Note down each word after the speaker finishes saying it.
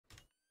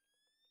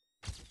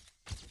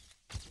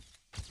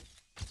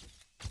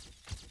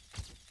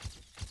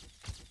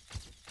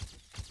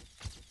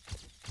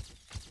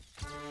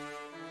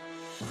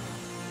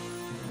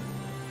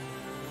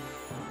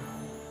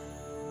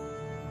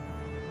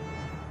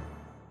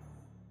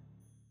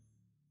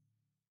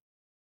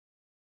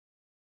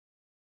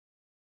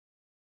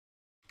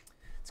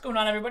What's going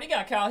on, everybody?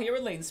 Got Kyle here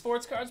with Layton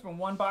Sports Cards from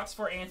one box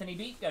for Anthony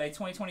B. Got a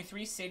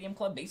 2023 Stadium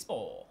Club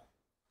Baseball.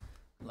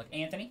 Good luck,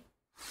 Anthony.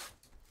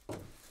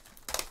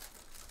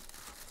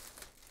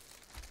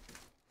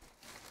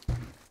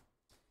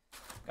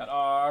 Got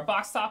our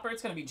box topper.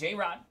 It's going to be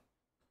J-Rod.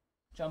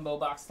 Jumbo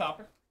box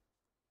topper.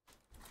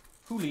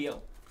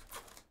 Julio.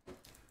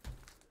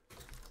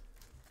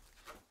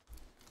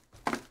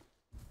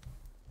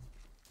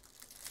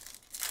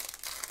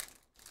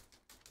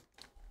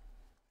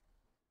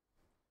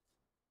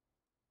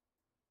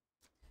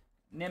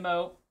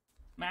 Nimmo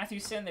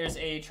Mathewson. There's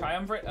a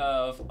triumvirate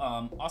of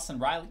Austin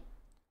Riley.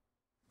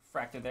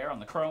 Fractor there on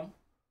the chrome.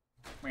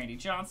 Randy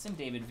Johnson,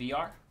 David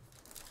VR.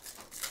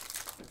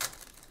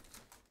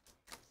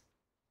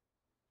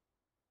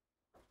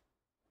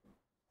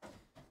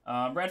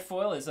 Red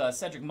foil is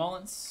Cedric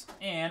Mullins.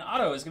 And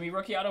auto is going to be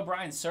rookie auto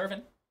Brian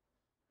Serven.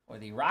 For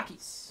the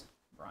Rockies.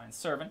 Brian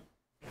Serven.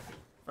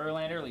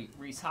 Verlander,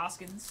 Reese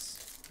Hoskins.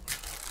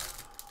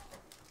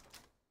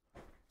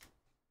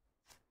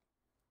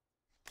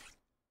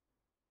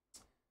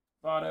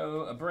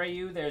 Votto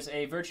Abreu. There's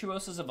a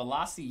Virtuosos of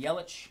Velocity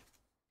Yelich.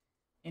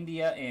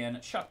 India and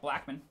Chuck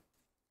Blackman.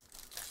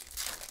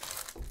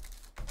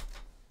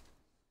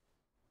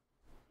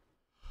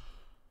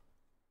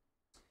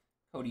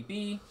 Cody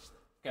B.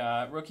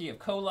 Got rookie of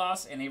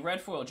Colas and a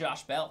red foil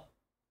Josh Bell.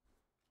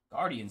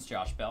 Guardians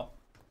Josh Bell.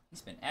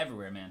 He's been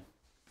everywhere, man.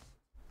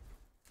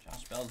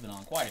 Josh Bell's been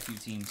on quite a few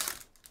teams.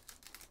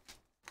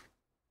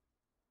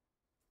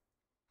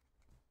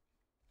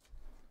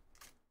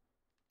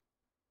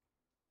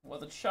 Well,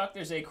 the Chuck,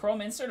 there's a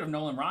chrome insert of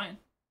Nolan Ryan.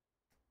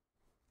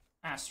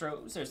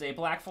 Astros, there's a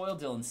black foil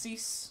Dylan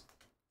Cease.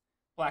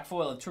 Black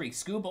foil of Tariq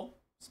Skubal.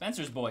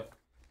 Spencer's boy,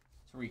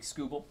 Tariq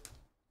Skubal.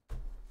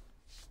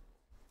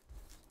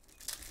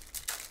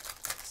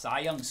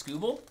 Cy Young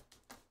Skubal.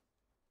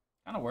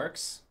 Kind of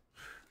works.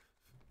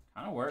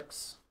 Kind of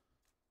works.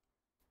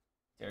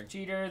 Derek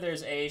Jeter,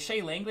 there's a Shea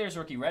Langler's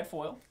rookie red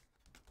foil.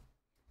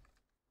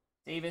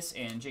 Davis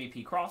and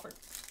J.P. Crawford.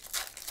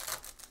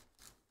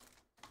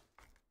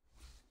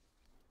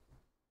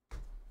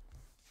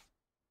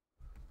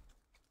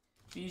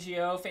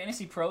 Biggio,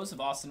 Fantasy Pros of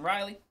Austin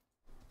Riley.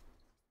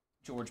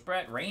 George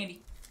Brett,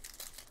 Randy.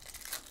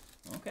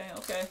 Okay,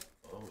 okay.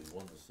 Oh, he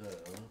won the set,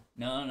 huh?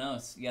 No,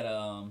 you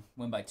gotta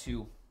win by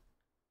 2.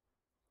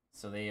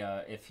 So they,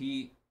 if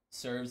he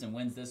serves and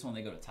wins this one,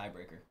 they go to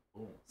tiebreaker.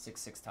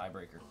 6-6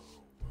 tiebreaker.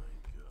 Oh my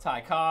God.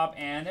 Ty Cobb,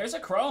 and there's a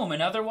chrome,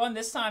 another one.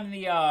 This time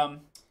the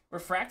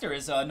refractor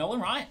is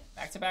Nolan Ryan.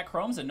 Back-to-back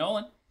chromes of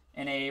Nolan,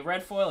 and a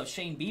red foil of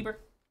Shane Bieber.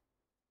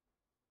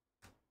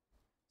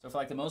 So for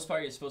like the most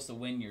part, you're supposed to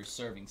win your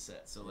serving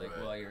set. So like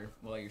right.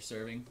 while you're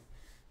serving,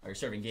 or your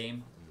serving game.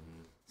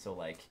 Mm-hmm. So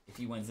like if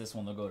he wins this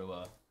one, they'll go to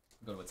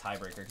a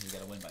tiebreaker because you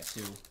got to win by 2.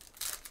 So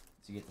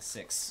you get the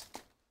 6.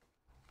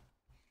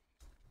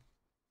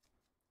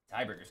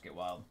 Tiebreakers get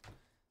wild.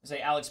 There's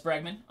a Alex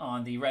Bregman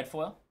on the red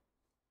foil,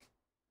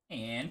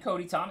 and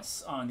Cody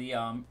Thomas on the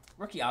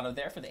rookie auto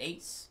there for the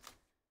A's.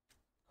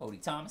 Cody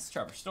Thomas,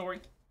 Trevor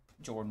Story,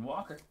 Jordan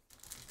Walker.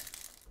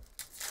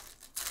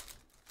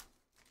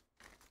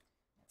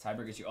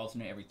 Tiebreakers, you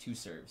alternate every 2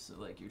 serves. So,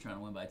 like, you're trying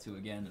to win by 2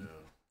 again and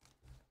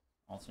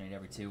alternate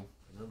every 2.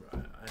 I remember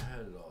I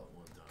had it all at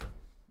one time.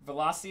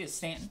 Velocity is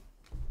Stanton,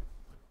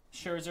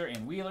 Scherzer,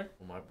 and Wheeler.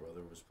 When my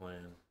brother was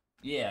playing.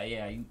 Yeah,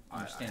 you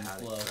understand the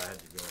flow. I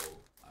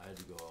had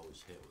to go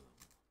always hit with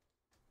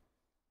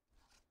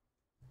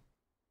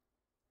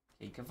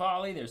him. Okay,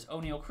 Cavalli, there's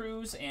O'Neal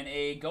Cruz, and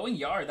a Going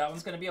Yard. That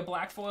one's going to be a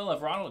black foil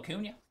of Ronald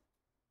Acuna.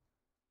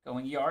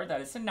 Going Yard,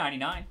 that is a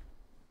 99.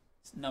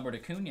 It's numbered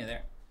Acuna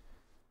there.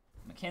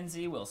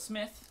 McKenzie, Will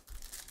Smith.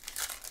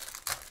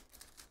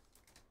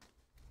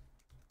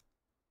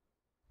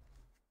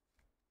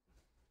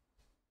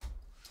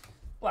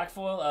 Black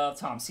foil of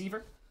Tom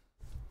Seaver.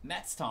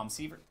 Mets, Tom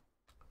Seaver.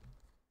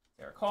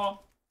 Derek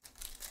Hall.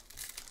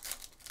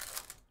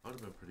 I would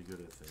have been pretty good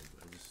at things,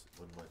 but it just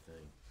wasn't my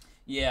thing.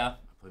 Yeah. I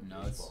played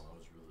baseball. I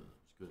was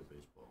good at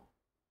baseball.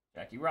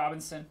 Jackie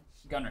Robinson.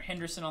 Gunnar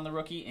Henderson on the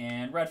rookie.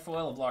 And red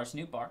foil of Lars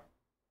Nootbaar.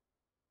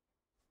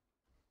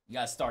 You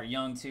gotta start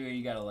young too.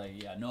 You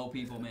gotta know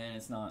people, man.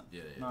 It's not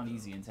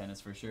easy in tennis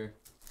for sure.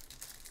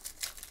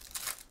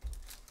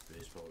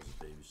 Baseball was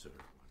a babysitter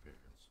for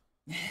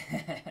my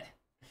parents.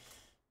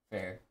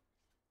 Fair.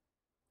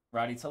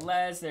 Roddy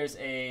Tellez. There's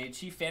a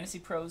Chief Fantasy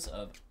Pros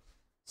of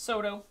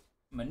Soto,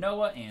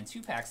 Manoa, and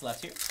 2 packs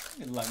left here.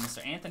 Good luck,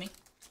 Mr. Anthony.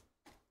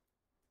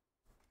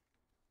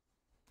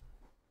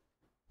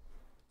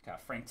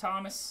 Got Frank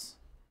Thomas,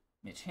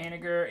 Mitch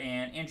Haniger,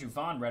 and Andrew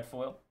Vaughn red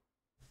foil.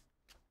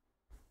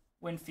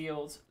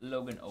 Winfield,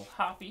 Logan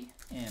O'Hoppe,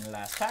 and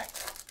last pack.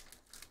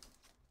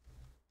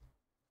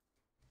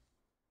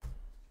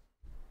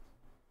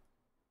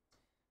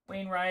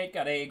 Wainwright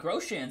got a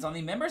Groshans on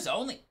the members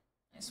only.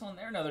 Nice one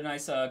there. Another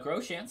nice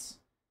Groshans.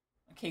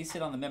 A case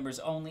hit on the members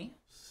only.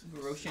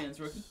 Groshans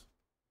rookie.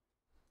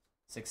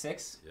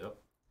 6-6. Yep.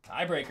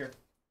 Tiebreaker.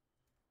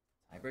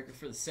 Tiebreaker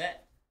for the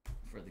set.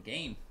 For the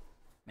game.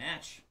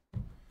 Match.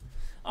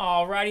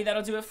 Alrighty,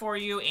 that'll do it for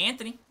you,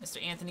 Anthony.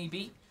 Mr. Anthony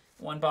B.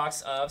 1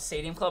 box of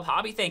Stadium Club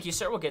Hobby. Thank you,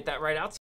 sir. We'll get that right out to you.